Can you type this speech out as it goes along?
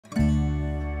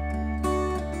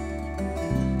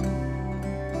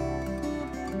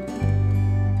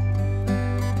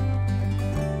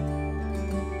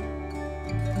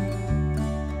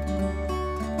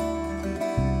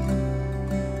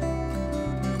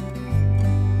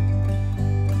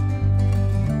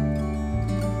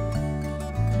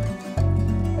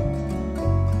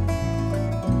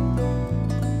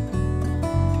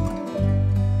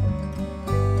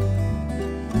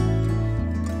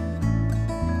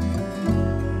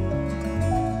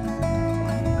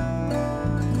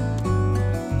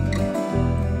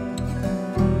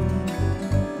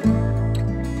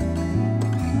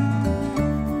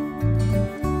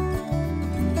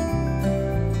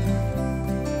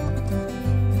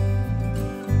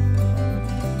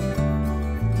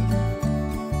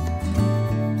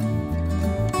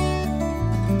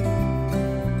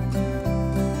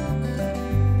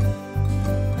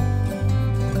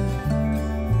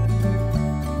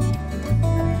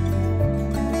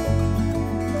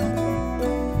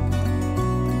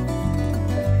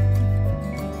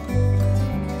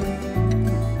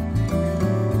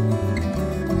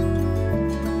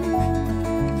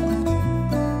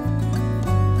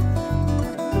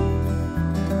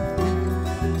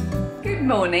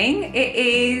morning. It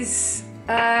is,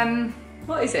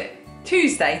 what is it?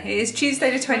 Tuesday. It is Tuesday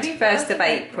the 21st of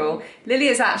April. Lily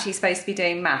is actually supposed to be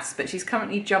doing maths, but she's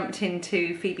currently jumped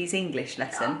into Phoebe's English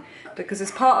lesson because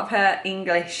as part of her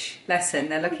English lesson,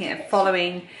 they're looking at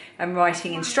following and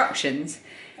writing instructions,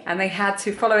 and they had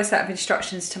to follow a set of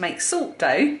instructions to make salt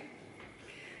dough.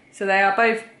 So they are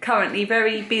both currently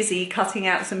very busy cutting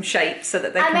out some shapes so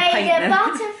that they can paint them. I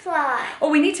made a butterfly. Oh,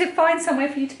 we need to find somewhere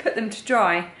for you to put them to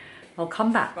dry. I'll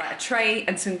come back. Right, a tray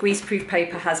and some greaseproof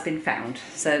paper has been found.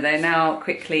 So they're now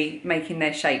quickly making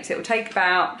their shapes. It will take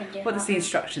about, what does the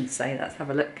instructions say? Let's have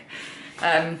a look.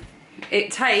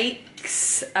 It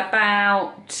takes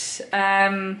about,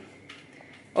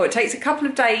 it takes a couple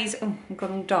of days. Oh, I've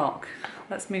gone all dark.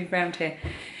 Let's move around here.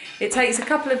 It takes a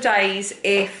couple of days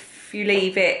if you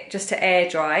leave it just to air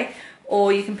dry,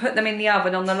 or you can put them in the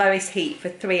oven on the lowest heat for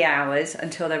 3 hours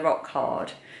until they're rock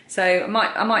hard. So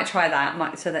I might try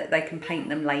that so that they can paint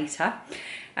them later.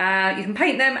 You can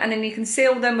paint them and then you can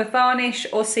seal them with varnish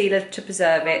or sealer to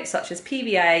preserve it, such as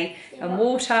PVA and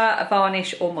water, a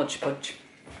varnish or Mod Podge.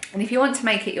 And if you want to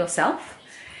make it yourself,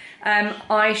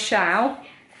 I shall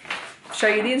show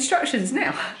you the instructions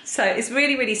now. So it's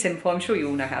really, really simple. I'm sure you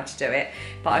all know how to do it,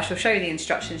 but I shall show you the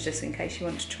instructions just in case you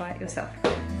want to try it yourself.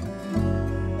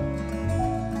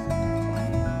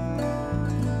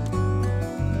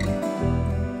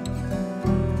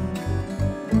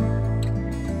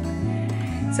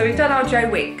 So we've done our Joe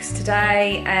Wicks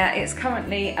today. It's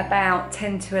currently about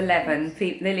 10 to 11.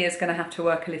 Lilia's going to have to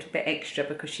work a little bit extra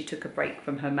because she took a break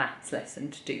from her maths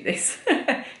lesson to do this.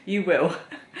 You will.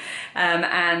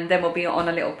 And then we'll be on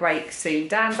a little break soon.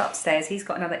 Dan's upstairs. He's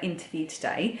got another interview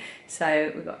today.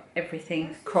 So we've got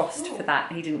everything crossed for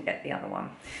that. He didn't get the other one.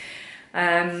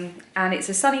 And it's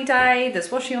a sunny day.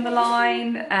 There's washing on the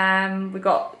line. We've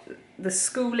got the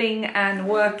schooling and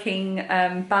working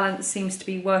balance seems to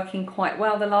be working quite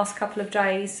well the last couple of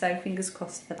days, so fingers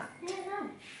crossed for that.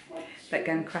 Let's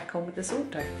go and crack on with the salt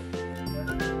dough.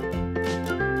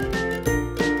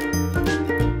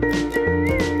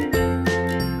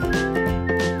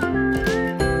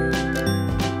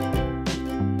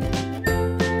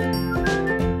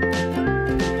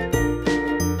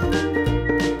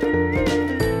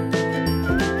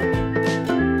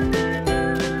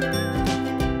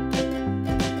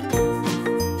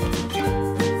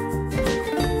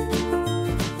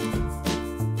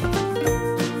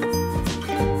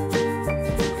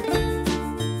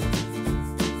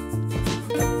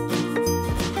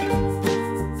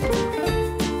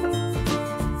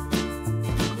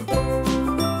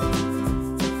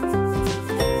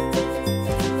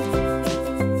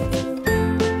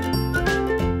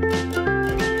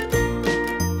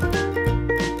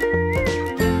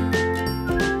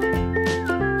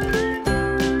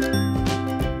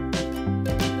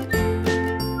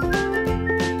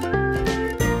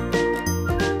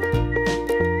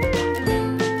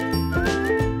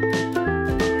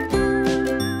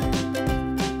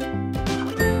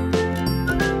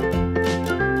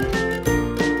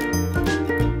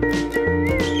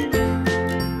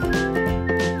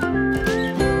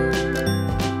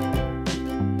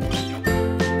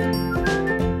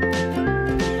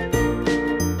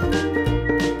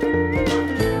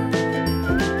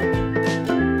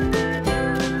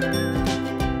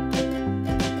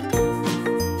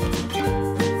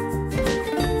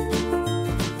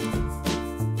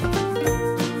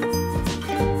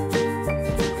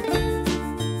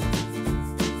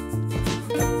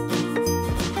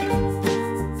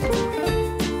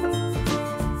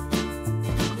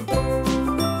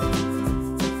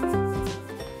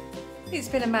 It's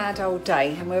been a mad old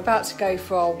day and we're about to go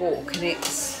for our walk, and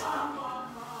it's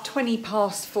 20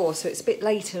 past 4, so it's a bit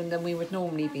later than we would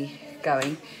normally be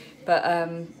going, but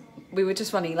we were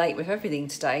just running late with everything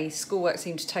today. Schoolwork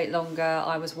seemed to take longer,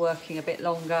 I was working a bit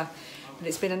longer, but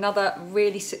it's been another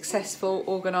really successful,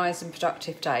 organised and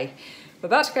productive day. We're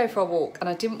about to go for a walk, and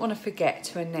I didn't want to forget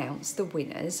to announce the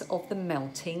winners of the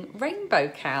Melting Rainbow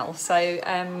Cowl. So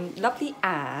lovely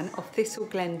Anne of Thistle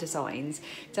Glen Designs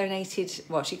donated,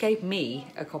 well, she gave me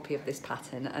a copy of this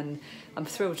pattern, and I'm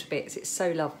thrilled to bits. It's so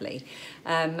lovely.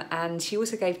 And she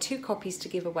also gave 2 copies to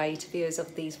give away to viewers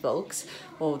of these vlogs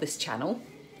or this channel.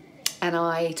 And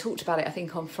I talked about it, I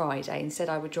think, on Friday, and said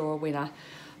I would draw a winner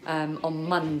on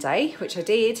Monday, which I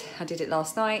did. I did it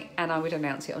last night, and I would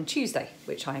announce it on Tuesday,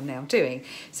 which I am now doing.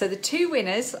 So the 2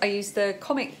 winners, I used the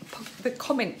comment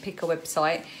picker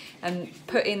website and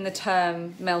put in the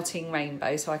term melting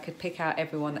rainbow, so I could pick out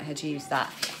everyone that had used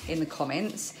that in the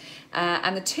comments.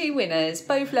 And the 2 winners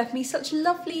both left me such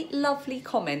lovely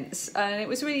comments, and it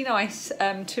was really nice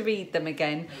to read them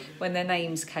again when their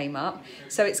names came up.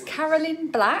 So it's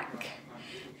Carolyn Black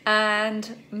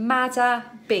and Madda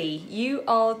B. You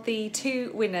are the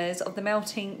 2 winners of the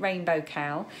Melting Rainbow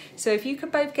Cowl. So if you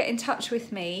could both get in touch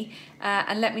with me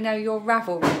and let me know your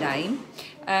Ravelry name,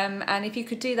 and if you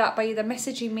could do that by either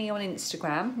messaging me on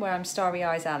Instagram, where I'm Starry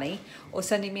Eyes Ali, or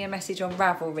sending me a message on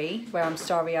Ravelry, where I'm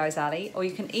Starry Eyes Ali, or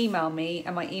you can email me,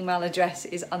 and my email address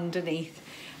is underneath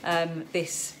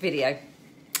this video.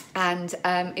 And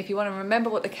if you want to remember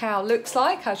what the cowl looks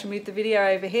like, I shall move the video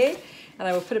over here, and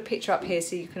I will put a picture up here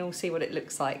so you can all see what it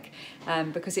looks like,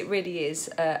 because it really is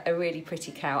a really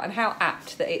pretty cowl. And how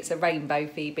apt that it's a rainbow,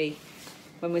 Phoebe,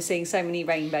 when we're seeing so many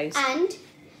rainbows. And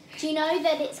do you know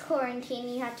that it's quarantine,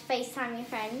 you have to FaceTime your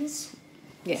friends?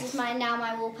 Yes. This is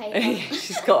my wallpaper.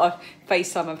 She's got a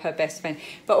FaceTime of her best friend.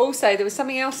 But also there was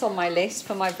something else on my list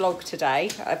for my vlog today.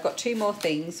 I've got 2 more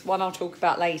things. One I'll talk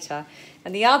about later.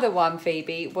 And the other one,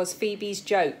 Phoebe, was Phoebe's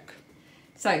joke.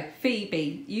 So,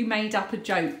 Phoebe, you made up a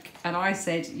joke, and I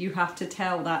said you have to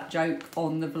tell that joke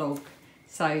on the vlog.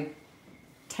 So,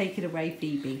 take it away,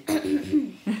 Phoebe.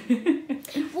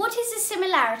 What is the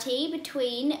similarity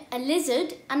between a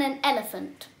lizard and an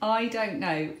elephant? I don't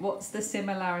know. What's the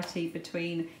similarity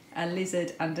between a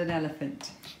lizard and an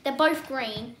elephant? They're both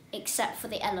green, except for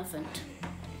the elephant.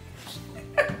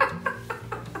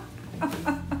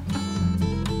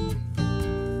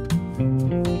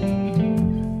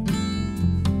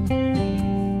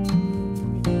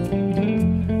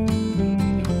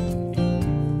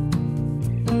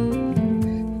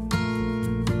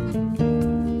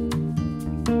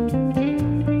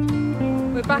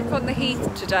 Back on the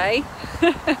heath today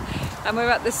and we're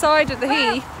at the side of the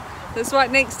heath that's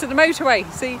right next to the motorway,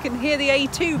 so you can hear the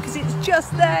A2 because it's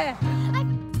just there.